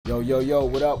Yo,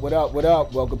 what up?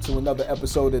 Welcome to another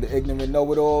episode of the Ignorant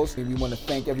Know-It-Alls. And we want to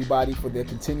thank everybody for their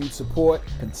continued support.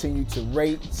 Continue to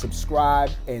rate,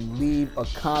 subscribe, and leave a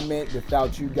comment.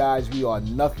 Without you guys, we are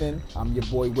nothing. I'm your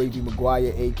boy, Wavy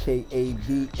McGuire, a.k.a.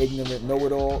 The Ignorant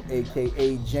Know-It-All,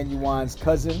 a.k.a. Genuine's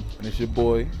cousin. And it's your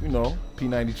boy,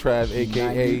 P90 Trav,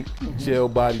 a.k.a. Jail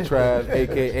Body Trav,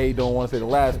 a.k.a. don't want to say the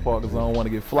last part because I don't want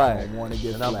to get flagged.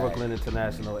 And I'm Brooklyn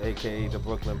International, a.k.a. the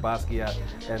Brooklyn Basquiat.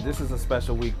 And this is a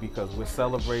special week because we're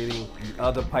celebrating the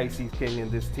other Pisces king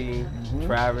in this team,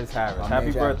 Travis Harris.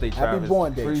 Happy birthday, Travis. Happy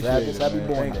born day, Travis. Happy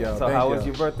born day. So how was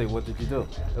your birthday? What did you do?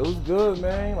 It was good,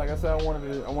 man. Like I said, I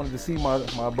wanted to see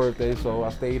my birthday, so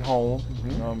I stayed home.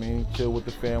 You know what I mean? Chill with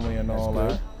the family and all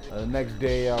that. The next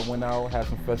day I went out, had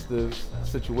some festive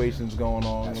situations going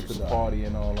on, went to the party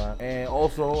and all that. And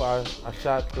also I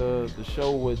shot the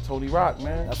show with Tony Rock,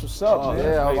 man. That's what's up, man.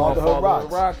 Yeah, I was on Father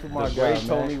Rock for my guy, great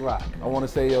Tony Rock. I want to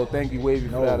say, thank you, Wavy,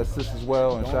 for that assist as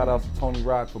well. And shout out to Tony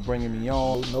Rock for bringing me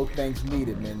on. No thanks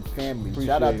needed, man. Family. Appreciate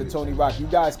Shout out to Tony Rock. You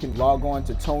guys can log on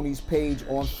to Tony's page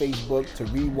on Facebook to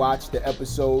rewatch the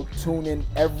episode. Tune in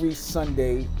every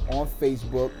Sunday on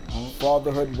Facebook.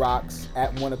 Fatherhood Rocks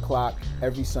at 1 o'clock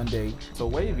every Sunday. So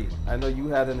Wavy, I know you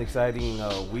had an exciting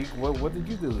week. What did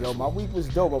you do? Yo, my week was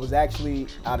dope. I was actually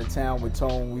out of town with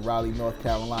Tone. We Raleigh, North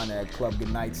Carolina at Club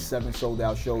Good Night. 7 sold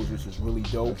out shows, which was really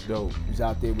dope. That's dope. We was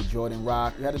out there with Jordan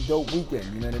Rock. We had a dope weekend,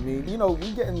 you know what I mean?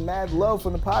 We getting mad love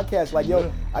from the podcast. Like,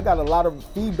 yo, I got a lot of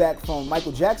feedback from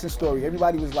Michael Jackson's story.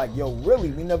 Everybody was like, yo,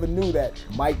 really? We never knew that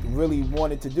Mike really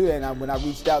wanted to do that. And when I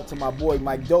reached out to my boy,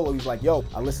 Mike Dolo, he's like, yo,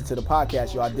 I listened to the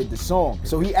podcast, yo, I did the song.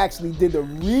 So he actually did the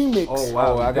remix. Oh,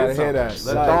 wow, I gotta hear that.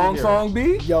 The Dong Song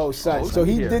B? Yo, son. So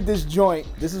he did this joint.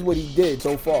 This is what he did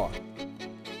so far.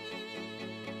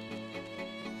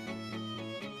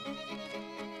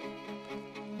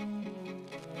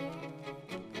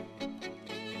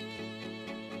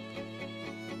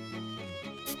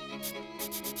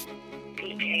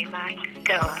 DJ Mike,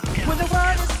 go. When the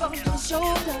world is on your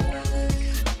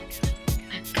shoulders,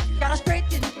 gotta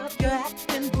straighten up your act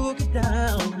and book it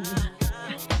down.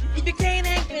 If you can't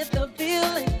hang with the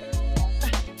feeling,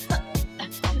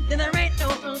 then there ain't no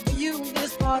room for you in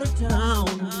this part of town.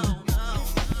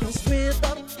 'Cause with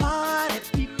the party,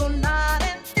 people night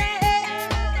and day,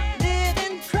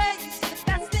 living crazy,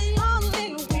 that's the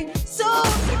only way. So,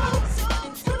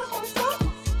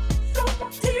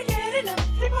 till you get enough,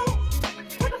 people.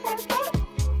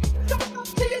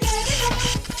 Till you get enough.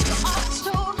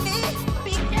 Also me,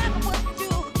 be careful what you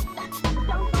do.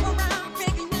 Don't go around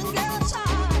breaking young girls'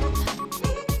 hearts.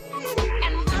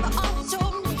 And mama also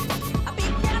me, be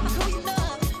careful who you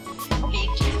love. Be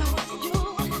careful what you do.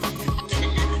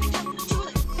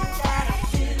 Gotta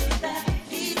feel that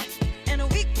heat, and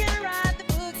we can ride the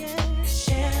boogie.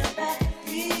 Share that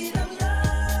beat of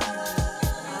love.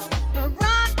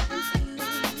 Rock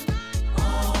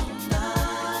all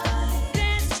night.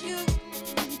 Dance you,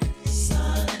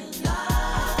 sunlight.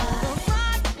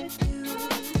 Rock with you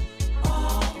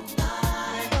all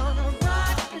night. Gonna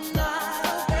rock the night.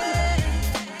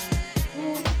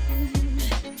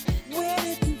 Where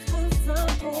did you come from,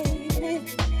 baby?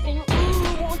 And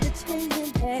won't you stay in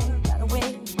bed? Gotta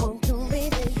wait, won't you,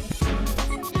 baby?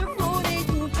 The road ain't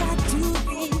you got to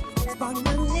be.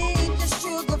 Sparkling, just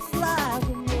sugar fly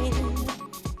with me.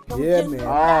 Yeah, man. Oh,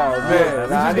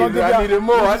 man. I needed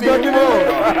more. I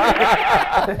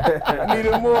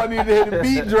needed to hear the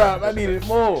beat drop. I needed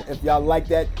more. If y'all like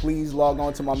that, please log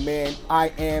on to my man,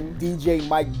 I am DJ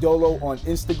Mike Dolo on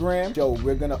Instagram. Yo,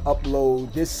 we're gonna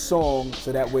upload this song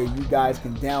so that way you guys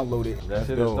can download it. That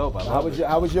shit is dope. I love it.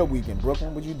 How was your weekend,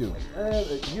 Brooklyn? What'd you do?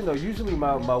 Usually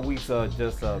my weeks are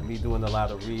just me doing a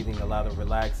lot of reading, a lot of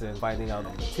relaxing, finding out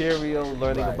material,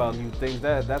 learning about new things.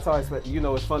 That's how I spent.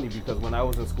 It's funny because when I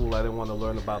was in school, I didn't want to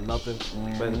learn about nothing.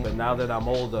 But now that I'm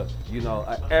older,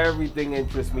 everything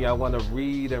interests me. I want to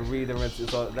read and read.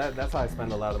 So that's how I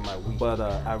spend a lot of my week. But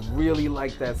I really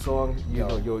like that song. Your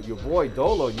boy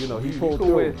Dolo. He pulled cool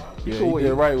through. with. He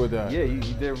did right with that. Yeah, he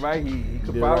did right. He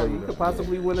could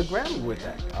possibly win a Grammy with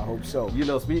that. I hope so.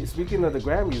 Speaking of the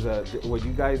Grammys, were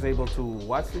you guys able to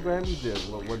watch the Grammys?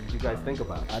 What did you guys think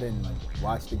about it? I didn't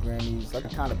watch the Grammys. I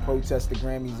kind of protest the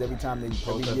Grammys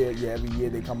every year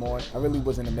they come on. I really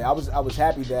wasn't a man. I was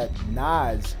happy that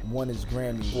Nas won his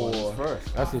Grammy for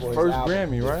first. That's his for first album.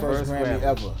 Grammy, right? His first Grammy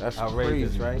ever. That's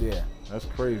Outrageous, crazy. right? Yeah. That's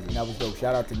crazy. And that was dope.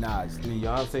 Shout out to Nas.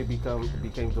 Beyonce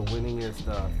became the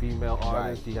winningest female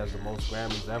artist. Right. She has the most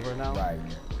Grammys ever now. Right.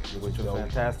 Which was dope.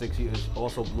 fantastic. She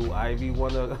also Blue Ivy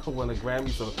won a Grammy.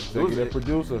 So Executive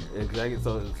producer. Exactly.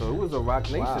 So it was a Rock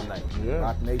Nation Wow. night. Yeah.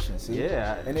 Rock Nation, see?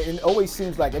 Yeah. And it always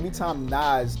seems like every time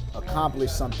Nas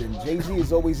accomplished something, Jay-Z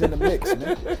is always in the mix,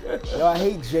 man. Yo, I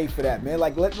hate Jay for that, man.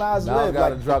 Like, let Nas Now I live.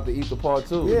 gotta Like, drop the Ether Part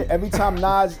 2. yeah, every time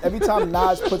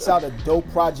Nas puts out a dope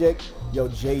project, yo,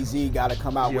 Jay-Z gotta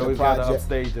come out He with a always got to project.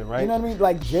 upstage it, right? You know what I mean?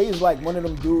 Like, Jay is like one of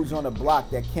them dudes on the block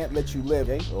that can't let you live,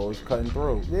 eh? Always cutting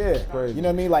through. Yeah, Crazy. you know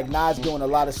what I mean? Like Nas doing a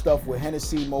lot of stuff with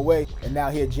Hennessy Moet, and now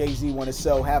here Jay-Z want to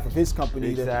sell half of his company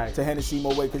Exactly. to Hennessy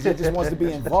Moet because he just wants to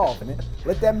be involved, man.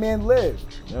 Let that man live.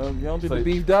 You don't think So- the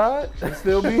beef died? It's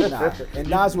still beef? Nah, and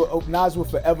Nas will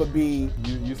forever be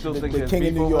You still the think king there's of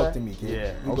beef New over York that? to me, kid.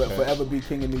 Yeah. He will Okay. forever be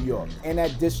king of New York. And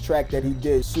that diss track that he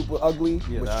did, Super Ugly,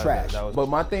 Yeah, was that- trash. that was- But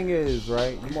my thing is,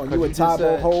 right? Come on, 'cause you a just Tybo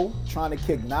said- hole trying to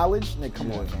kick knowledge? Then come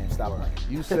Yeah. on, man, stop playing.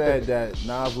 You said that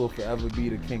Nas will forever be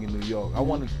the king of New York. I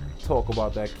want to talk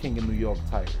about that king of New York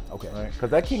title. Okay. Right? Because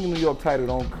that king of New York title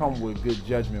don't come with good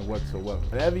judgment whatsoever.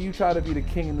 Whenever you try to be the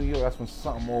king of New York, that's when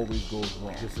something always goes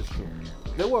wrong. This is true.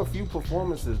 There were a few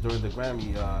performances during the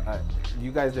Grammy.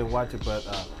 You guys didn't watch it, but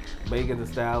Megan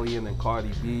Thee Stallion and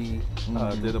Cardi B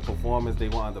did a performance. They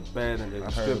were on the bed and they were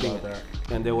I heard stripping. about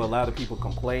that. And there were a lot of people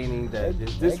complaining that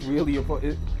is this really a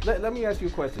let me ask you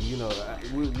a question. You know,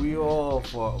 we all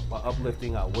for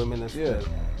uplifting our women and stuff.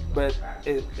 Yeah. But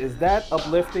is that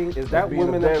uplifting? Is that Being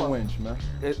women a bed empower- wench, man.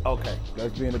 Okay.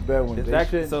 That's being a bed wench. Is They that,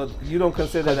 should- so you don't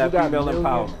consider 'cause that you got female millions-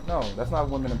 empowerment? No, that's not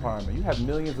women empowerment. You have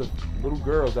millions of little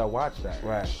girls that watch that.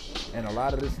 Right. And a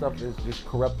lot of this stuff is just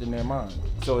corrupting their minds.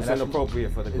 So it's And that's-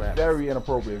 inappropriate for the It's Grammys. very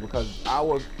inappropriate because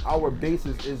our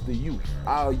basis is the youth.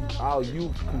 Our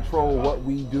youth control what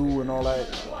we do and all that.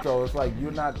 So it's like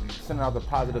you're not sending out the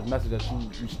positive message that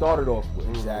you started off with.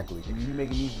 Exactly. And you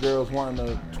making these girls wanting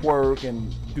to twerk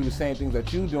and do the same things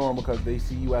that you doing because they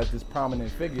see you as this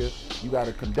prominent figure. You got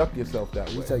to conduct yourself that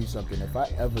Let me way. tell you something. If I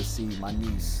ever see my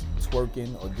niece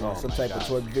twerking or doing Oh some my type gosh.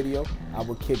 of twerk video, I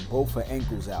will kick both her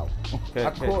ankles out.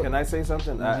 Can I say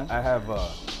something? Mm-hmm. I have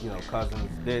cousins.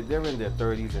 They're in their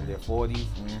 30s and their 40s.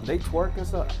 They twerk and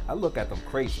stuff. I look at them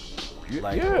crazy.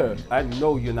 Like, yeah. I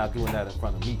know you're not doing that in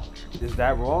front of me. Is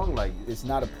that wrong? Like It's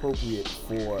not appropriate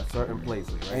for certain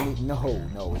places, right?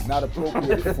 no, it's not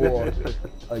appropriate for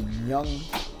a young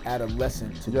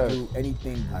adolescent to Yes. do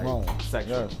anything grown.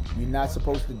 Sexual. Yes. You're not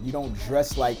supposed to. You don't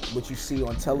dress like what you see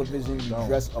on television. You Don't.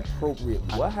 dress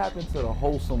appropriately. What happened to the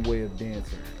wholesome way of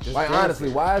dancing? Just Like dancing. honestly,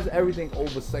 why is everything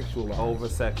over sexualized? Over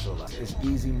sexualized. It's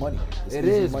easy money. It's It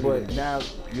easy is, money but to- now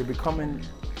you're becoming,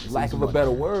 lack easy of a money.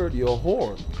 better word, you're a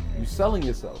whore. You're selling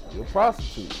yourself. You're a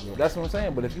prostitute. Yeah. That's what I'm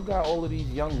saying. But if you got all of these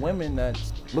young women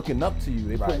that's looking up to you,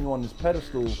 they Right. putting you on this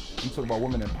pedestal. You talk about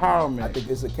women empowerment. I think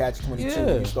it's a catch-22.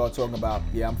 Yeah. You start talking about,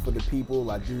 yeah, I'm for the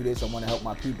people. I do this. I want to help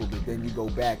my people. But then you go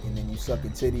back and then you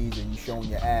sucking titties and you showing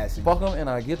your ass. And fuck them and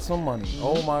I get some money.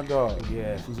 Oh my God.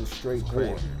 Yeah. she's a straight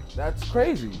crazy. whore. That's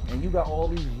crazy. And you got all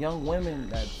these young women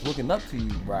that's looking up to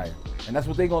you. Right. And that's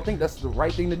what they gonna think. That's the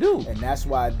right thing to do. And that's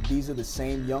why these are the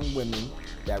same young women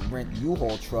that rent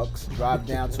U-Haul trucks, drive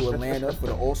down to Atlanta for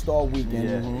the All-Star weekend, Yeah,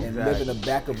 and exactly. live in the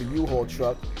back of a U-Haul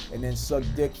truck, and then suck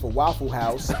dick for Waffle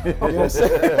House. You know what I'm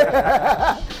saying?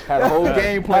 Had a whole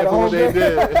game plan Had a for what whole they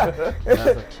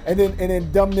did. and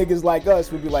then dumb niggas like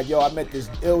us would be like, yo, I met this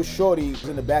ill shorty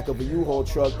in the back of a U-Haul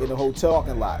truck in a hotel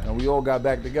parking lot. And we all got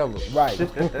back together. Right.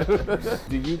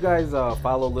 Do you guys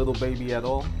follow Little Baby at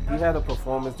all? He had a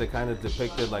performance that kind of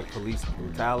depicted like police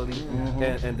brutality,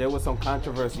 and there was some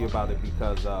controversy about it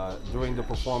because during the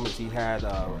performance he had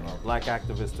a black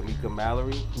activist Tamika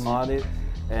Mallory on it,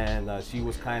 and she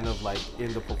was kind of like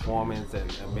in the performance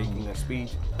and making a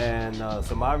speech, and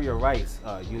Samaria Rice,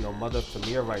 mother of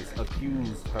Tamir Rice,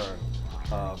 accused her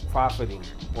of profiting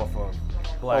off of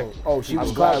black. Oh, she I'm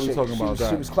was glad cloud we chasing. talking about that.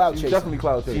 She was cloud She's chasing. definitely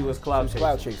cloud chasing. She was cloud She was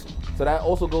cloud chasing. chasing. So that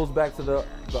also goes back to the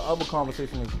other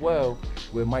conversation as well,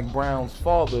 where Mike Brown's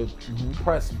father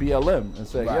pressed BLM and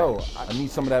said, Right. "Yo, I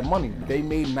need some of that money." They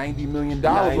made $90 million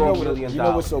 $90 You know, off what, of million it. you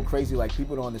know what's so crazy? Like,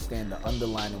 people don't understand the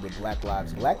underlining with Black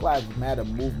Lives. Black Lives Matter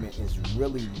movement is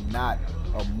really not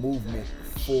a movement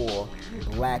for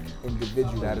black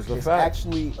individuals. That is a it's fact.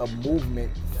 actually a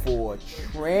movement for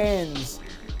trans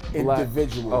Black-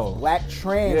 individuals, oh. black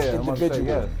trans Yeah, I'm about to say,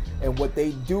 individuals. yes. And what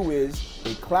they do is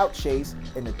they clout chase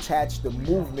and attach the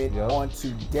movement Yep. onto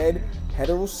dead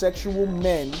heterosexual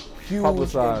men huge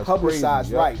Publicized, and publicized,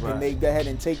 crazy, right? yep. And they go ahead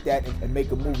and take that and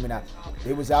make a movement out.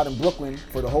 They was out in Brooklyn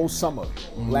for the whole summer,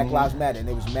 Black Lives Matter, and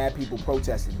there was mad people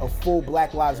protesting. A full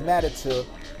Black Lives Matter to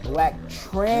Black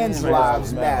Trans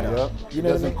Lives Matter. Yep. You know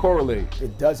It what I doesn't mean? correlate.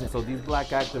 It doesn't. So these black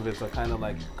activists are kind of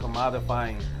like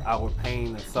commodifying our pain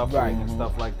and suffering Right. and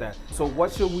stuff like that. So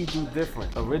what should we do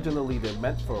different? Originally they're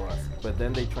meant for us, but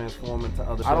then they transform into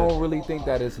other I shit. don't really think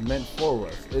that it's meant for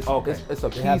us. It's Okay. it's They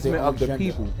have their appeasement own of the agenda.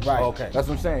 people. Right. Okay. That's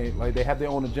what I'm saying. Like they have their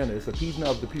own agenda. It's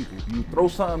appeasement of the people. You throw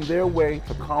something their way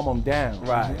to calm them down.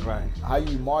 Right, right. How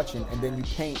you marching and then you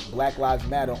paint Black Lives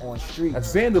Matter on streets?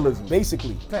 That's vandalism.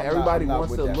 Basically. Man, I'm everybody not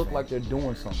wants with to that, look fam. like they're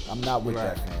doing something. I'm not with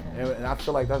Right. that, fam. And I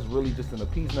feel like that's really just an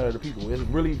appeasement of the people.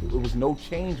 It was no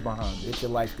change behind it. Get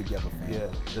your life together, fam. Yeah.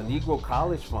 The Negro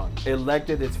College Fund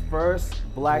elected its first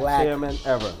black Black. chairman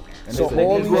ever. And So it's the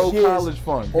all these Negro years- College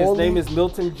Fund. His all name these- is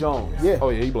Milton Jones. Yeah. Oh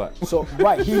yeah, he black. So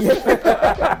right,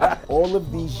 all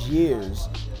of these years,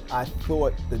 I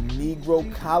thought the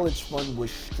Negro College Fund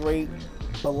was straight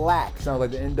black. Sounds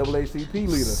like the NAACP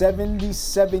leader.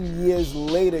 77 years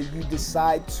later, you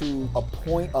decide to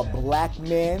appoint a black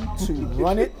man to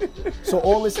run it. So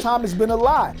all this time has been a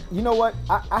lie. You know what?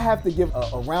 I have to give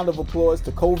a round of applause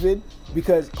to COVID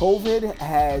because COVID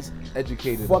has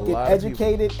Educated a fucking lot of people.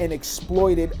 educated and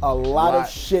exploited a lot of Lot.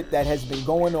 shit that has been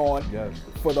going on Yes.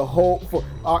 for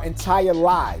our entire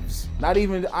lives. Not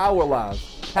even our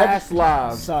lives, past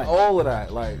lives, Son. all of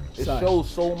that. Like it Son. shows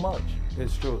so much.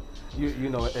 It's true. You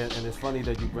know, and it's funny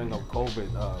that you bring up COVID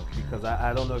because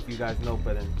I don't know if you guys know,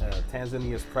 but in,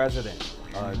 Tanzania's president,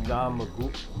 John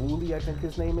Magufuli, I think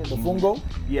his name is. Mafungo?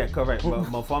 Yeah, correct.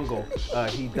 Mafungo.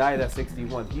 He died at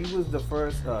 61. He was the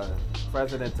first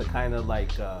president to kind of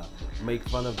like make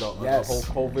fun of the Yes.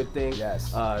 whole COVID thing.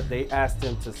 Yes. They asked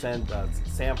him to send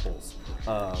samples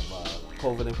of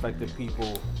COVID-infected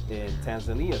people in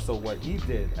Tanzania. So what he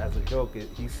did, as a joke, is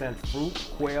he sent fruit,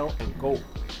 quail, and goat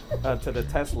to the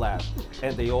test lab,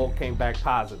 and they all came back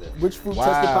positive. Which fruit Wow.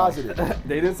 tested positive?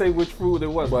 They didn't say which fruit it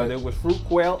was, but But- it was fruit,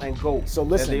 quail, and goat. So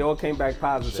listen. and they all came back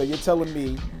positive. So you're telling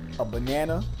me a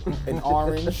banana, an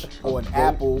orange, or an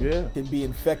apple yeah. can be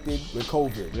infected with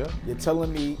COVID. Yeah. You're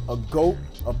telling me a goat,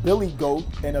 a billy goat,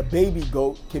 and a baby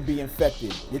goat can be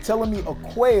infected. You're telling me a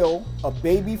quail, a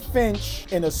baby finch,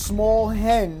 and a small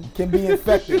hen can be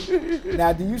infected.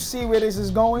 Now, do you see where this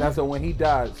is going? Now, so when he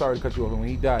died, sorry to cut you off. When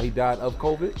he died of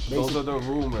COVID. Those are the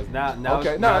rumors. Now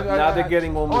Okay, now they're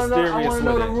getting all mysterious I want to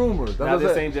know with the it. rumors. Now That's they're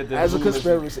what saying I'm that the as a rumors-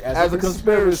 conspiracy. As a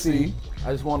conspiracy,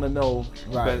 I just want to know.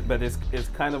 Right. But it's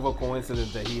kind of a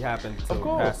coincidence that he happened to Of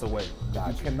course. pass away. You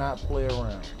Gotcha. cannot play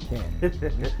around.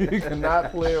 Can. You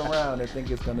cannot play around and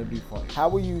think it's gonna be fun. How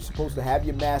are you supposed to have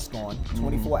your mask on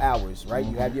 24 hours, right?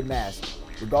 You have your mask,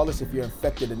 regardless if you're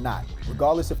infected or not,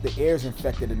 regardless if the air's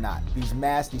infected or not. These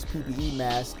masks, these PPE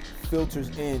masks,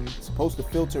 supposed to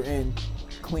filter in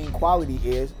clean quality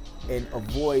air and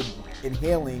avoid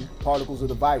inhaling particles of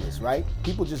the virus, right?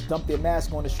 People just dump their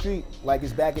mask on the street like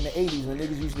it's back in the 80s when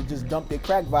niggas used to just dump their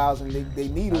crack vials and they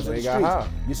needles in They the got streets. high.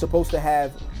 You're supposed to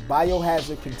have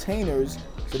biohazard containers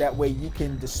so that way you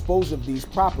can dispose of these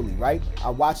properly, right? I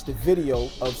watched a video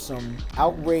of some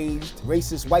outraged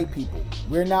racist white people.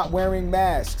 We're not wearing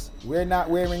masks. We're not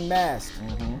wearing masks.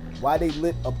 Why they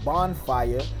lit a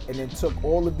bonfire and then took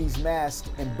all of these masks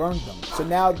and burned them. So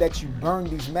now that you burn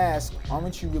these masks,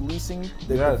 aren't you releasing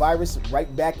the Yes. virus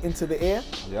right back into the air?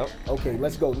 Yep. Okay,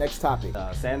 let's go. Next topic.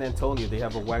 San Antonio, they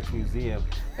have a wax museum,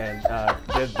 and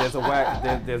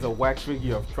there's a wax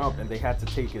figure of Trump, and they had to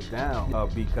take it down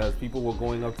because people were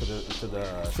going up to the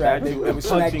Trap, statue they and were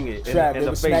punching it Trap, in they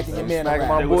the were face. smacking your man Smacking around.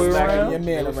 my They boy were smacking around? your man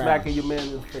they were around. smacking your man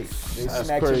in the face. They That's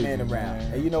smacked crazy, your man around.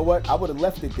 man. And you know what? I would have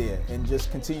left it there and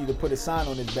just continue to put a sign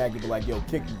on his back and be like, yo,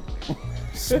 kick me.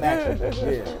 Smack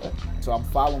me. Yeah. So I'm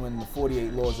following the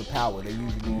 48 Laws of Power. They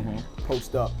usually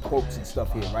post up quotes and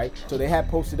stuff here, right? So they had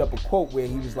posted up a quote where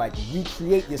he was like,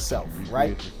 recreate yourself,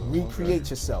 right? Recreate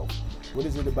yourself. What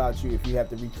is it about you if you have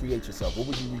to recreate yourself? What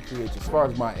would you recreate As yourself? far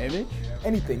as my image,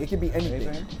 Anything. It could be anything.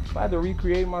 anything. If I had to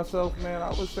recreate myself, man, I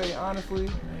would say honestly,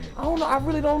 I don't know. I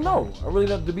really don't know. I really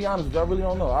don't, to be honest with you, I really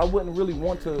don't know. I wouldn't really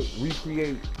want to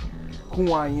recreate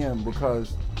who I am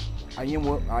because I am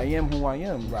who I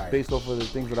am Right. based off of the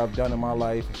things that I've done in my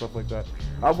life and stuff like that.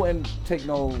 I wouldn't take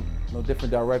no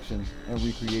different direction in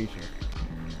recreation.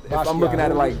 If I'm looking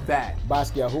at it like that.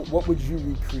 Basquiat, what would you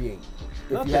recreate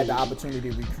if you had the Nothing. opportunity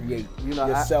to recreate You know,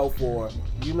 yourself or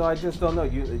You know, I just don't know.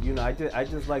 You know, I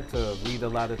just like to read a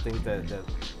lot of things that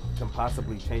can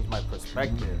possibly change my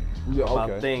perspective Yeah, about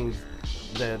okay. things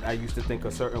that I used to think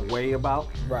a certain way about.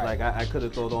 Right. Like I could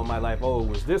have thought all my life, oh, it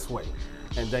was this way.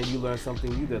 and then you learn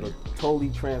something new that'll totally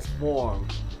transform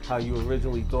how you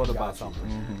originally thought about something.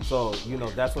 So, you know,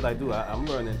 that's what I do. I'm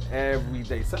learning every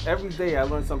day. So every day I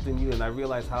learn something new, and I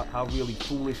realize how really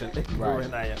foolish and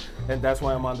ignorant I am. And that's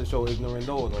why I'm on the show Ignorant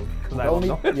Know-It-Alls, because I don't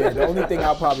know. The only thing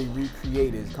I'll probably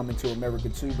recreate is Coming to America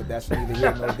 2, but that's neither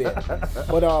here nor there.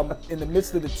 But in the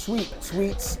midst of the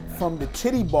tweets from the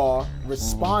titty bar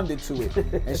responded to it.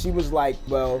 And she was like,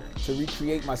 well, to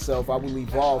recreate myself, I will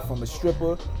evolve from a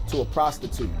stripper to a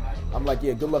prostitute. I'm like,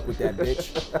 yeah, good luck with that, bitch.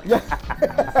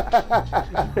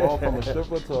 Evolve from a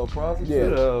stripper to a prostitute.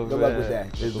 Yeah, Oh, good luck man. with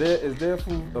that. Is there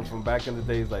food from back in the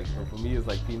days, like for me it's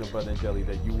like peanut butter and jelly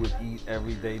that you would eat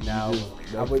every day now?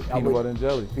 Peanut butter and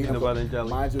jelly. Peanut butter and jelly.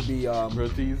 Mine would be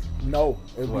Grilled cheese? no,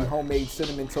 it would be What? homemade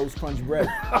cinnamon toast crunch bread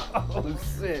Oh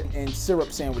shit. and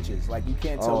syrup sandwiches. Like you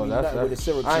can't tell me nothing with a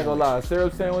syrup I ain't sandwich. gonna lie,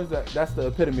 syrup sandwich, that's the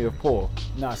epitome of poor.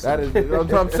 Nah, That son. is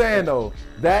what I'm saying though.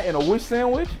 That and a wish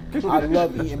sandwich? I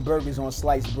love eating burgers on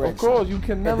sliced bread. Of course, son. you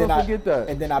can And never then forget that.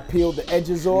 And then I peel the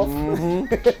edges off.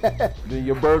 Then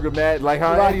your burger mad, like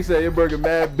how Right. Eddie said, your burger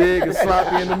mad big and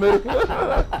sloppy in the middle.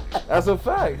 That's a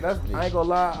fact. I ain't gonna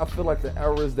lie, I feel like the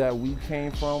eras that we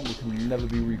came from can never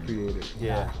be recreated.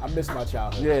 Yeah. I miss my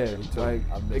childhood. Yeah, like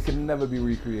I miss it can never be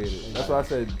recreated. That's why I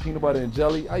said peanut butter and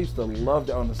jelly. I used to love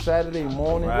that on a Saturday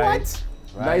morning. Right. What?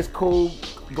 Nice cold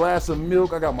glass of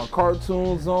milk. I got my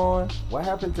cartoons on. What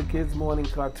happened to kids' morning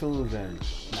cartoons and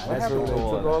what that's happened what to They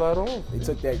all took that? all that off. They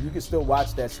took that. You can still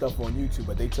watch that stuff on YouTube,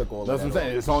 but they took all That's of what that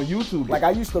I'm saying. off. It's on YouTube. Like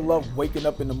I used to love waking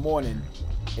up in the morning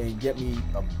and get me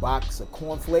a box of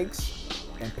cornflakes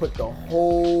and put the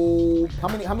whole how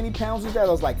many pounds was that?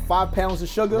 It was like 5 pounds of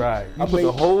sugar. Right. You I put the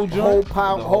made whole joint?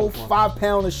 pound, The whole whole 5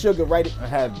 pound of sugar right. I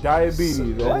have diabetes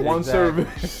on What? one Exactly.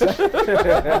 serving.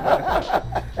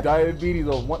 Diabetes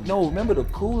on one. No, remember the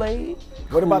Kool-Aid?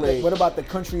 What Kool-Aid. about the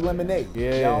country lemonade?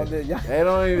 Yeah. Y'all They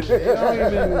don't even.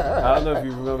 I don't know if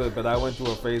you remember it, but I went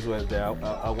through a phase where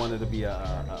I wanted to be an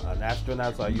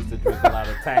astronaut, so I used to drink a lot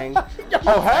of Tang.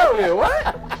 Oh hell yeah!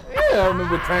 What? Yeah, I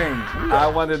remember Tang. I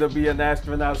wanted to be an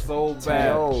astronaut so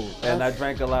bad, Yo, and I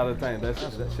drank a lot of Tang. That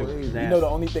shit was crazy. nasty. You know the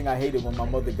only thing I hated when my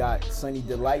mother got Sunny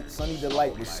Delight. Sunny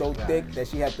Delight was so thick that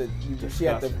she had to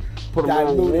Put a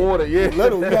little dilute it. water, yeah.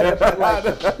 Little, you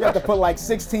had to put like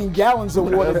 16 gallons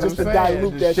of water That's just to what I'm saying,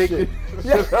 dilute just that shake shit. it.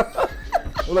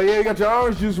 Yeah. Like, yeah, you got your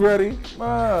orange juice ready.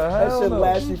 That shit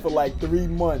lasted you for like 3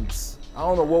 months. I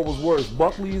don't know what was worse,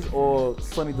 Buckley's or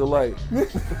Sunny Delight.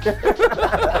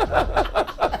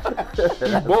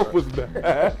 Both was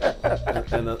bad.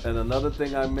 And another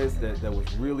thing I missed that was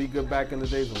really good back in the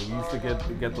days when we used to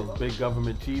get those big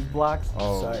government cheese blocks.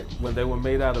 Oh. Sorry. When they were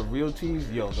made out of real cheese,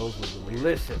 yo, those were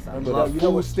delicious. I Remember love that you know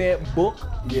food what- stamp book?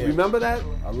 Yeah. Remember that?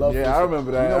 I love Yeah, food I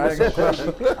remember that. You know I what's ain't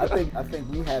so crazy? I think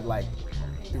we had like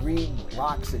 3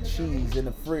 blocks of cheese in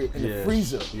the Yeah.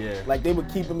 freezer. Yeah. Like they would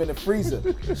keep them in the freezer.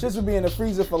 Shits would be in the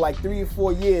freezer for like 3 or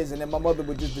 4 years, and then my mother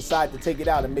would just decide to take it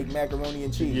out and make macaroni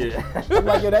and cheese. Yeah. I'm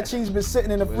like, yo, that cheese been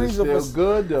sitting in the But freezer it's still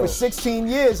good, though. for 16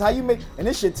 years. How you make? And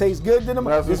this shit tastes good to them.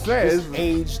 That's what I'm saying. This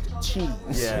aged cheese.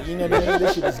 Yeah. You know what I mean?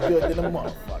 This shit is good to the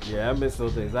motherfucker. Yeah, I miss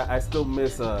those days. I still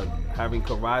miss having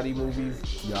karate movies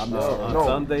Yeah, I miss on no,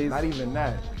 Sundays. not even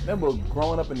that. Remember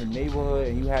growing up in the neighborhood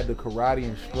and you had the karate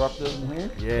instructor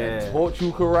Yeah. that taught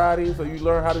you karate so you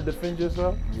learn how to defend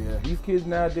yourself? Yeah. These kids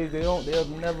nowadays, they'll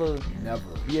never Never.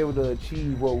 be able to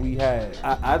achieve what we had.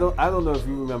 I don't know if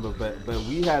you remember, but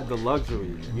we had the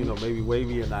luxury, you know, maybe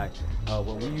Wavy and I,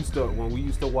 when we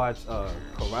used to watch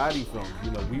karate films,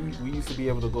 you know, we used to be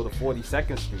able to go to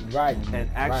 42nd Street, Right. and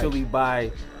actually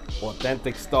buy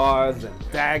authentic stars and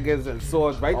daggers and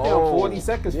swords right there on Oh,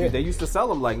 42nd Street. yeah. They used to sell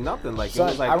them like nothing. Like Son,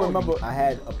 it was like, I oh, remember I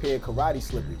had a pair of karate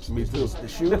slippers. Me too. The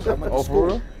shoes. I went to Oh, for school.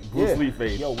 real? Bruce Lee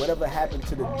face. Yo, whatever happened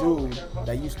to the dude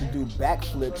that used to do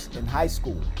backflips in high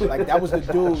school? Like that was the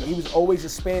dude. He was always a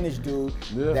Spanish dude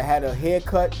Yeah. that had a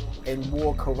haircut and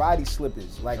wore karate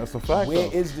slippers. Like, That's a fact, where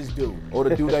though. is this dude? Or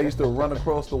the dude that used to run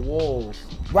across the walls.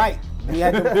 Right. He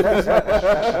had them crazy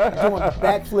doing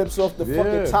backflips off the Yeah.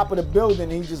 fucking top of the building,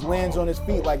 and he just lands on his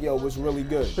feet like, yo, it's really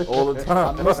good. All the I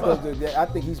time. missed those. I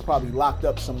think he's probably locked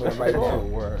up somewhere right now. Oh,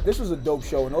 word. This was a dope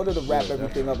show. In order to wrap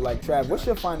everything up, like Trav, what's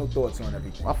your final thoughts on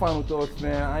everything? My final thoughts,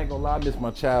 man, I ain't gonna lie, I miss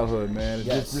my childhood, man.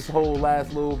 Yes. This whole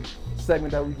last little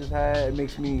segment that we just had, it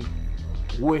makes me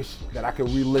wish that I could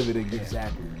relive it again.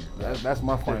 Exactly. That's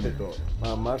my final thought.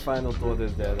 my final thought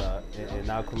is that in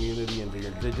our community, in the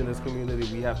indigenous community,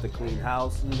 we have to clean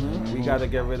house. We got to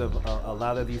get rid of a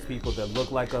lot of these people that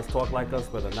look like us, talk like us,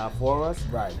 but are not for us.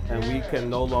 Right. And we can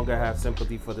no longer have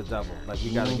sympathy for the devil. Like,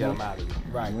 we got to get them out of here.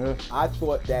 Right. Yeah. I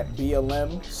thought that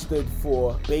BLM stood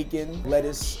for bacon,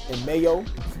 lettuce, and mayo.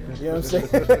 You know what I'm saying?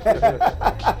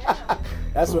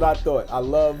 That's what I thought. I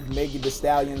love Megan Thee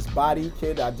Stallion's body,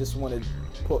 kid. I just want to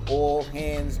put all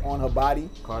hands on her body.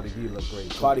 Cardi B look great.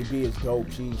 Cardi B is dope.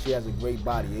 She has a great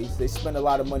body. They spend a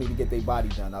lot of money to get their body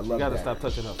done. I love You gotta that. stop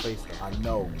touching her face though. I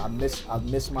know. I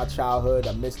miss my childhood.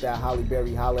 I miss that Holly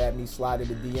Berry holler at me, slide in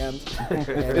the DMs.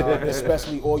 And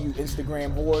especially all you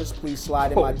Instagram whores, please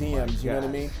slide in my DMs. You know what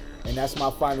I mean? And that's my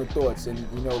final thoughts. And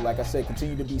you know, like I said,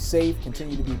 continue to be safe,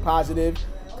 continue to be positive,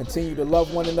 continue to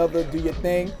love one another, do your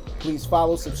thing. Please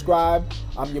follow, subscribe.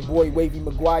 I'm your boy Wavy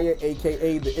McGuire,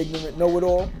 aka the Ignorant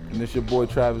Know-It-All. And this your boy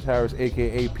Travis Harris,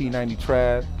 aka P90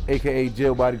 Trav, aka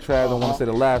Jailbody Trav. I don't want to say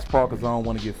the last part because I don't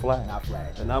want to get flagged. Not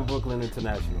flagged. And I'm Brooklyn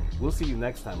International. We'll see you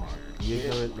next time on The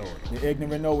Ignorant Know-It-All. The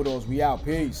Ignorant Know-It-Alls. We out.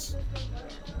 Peace.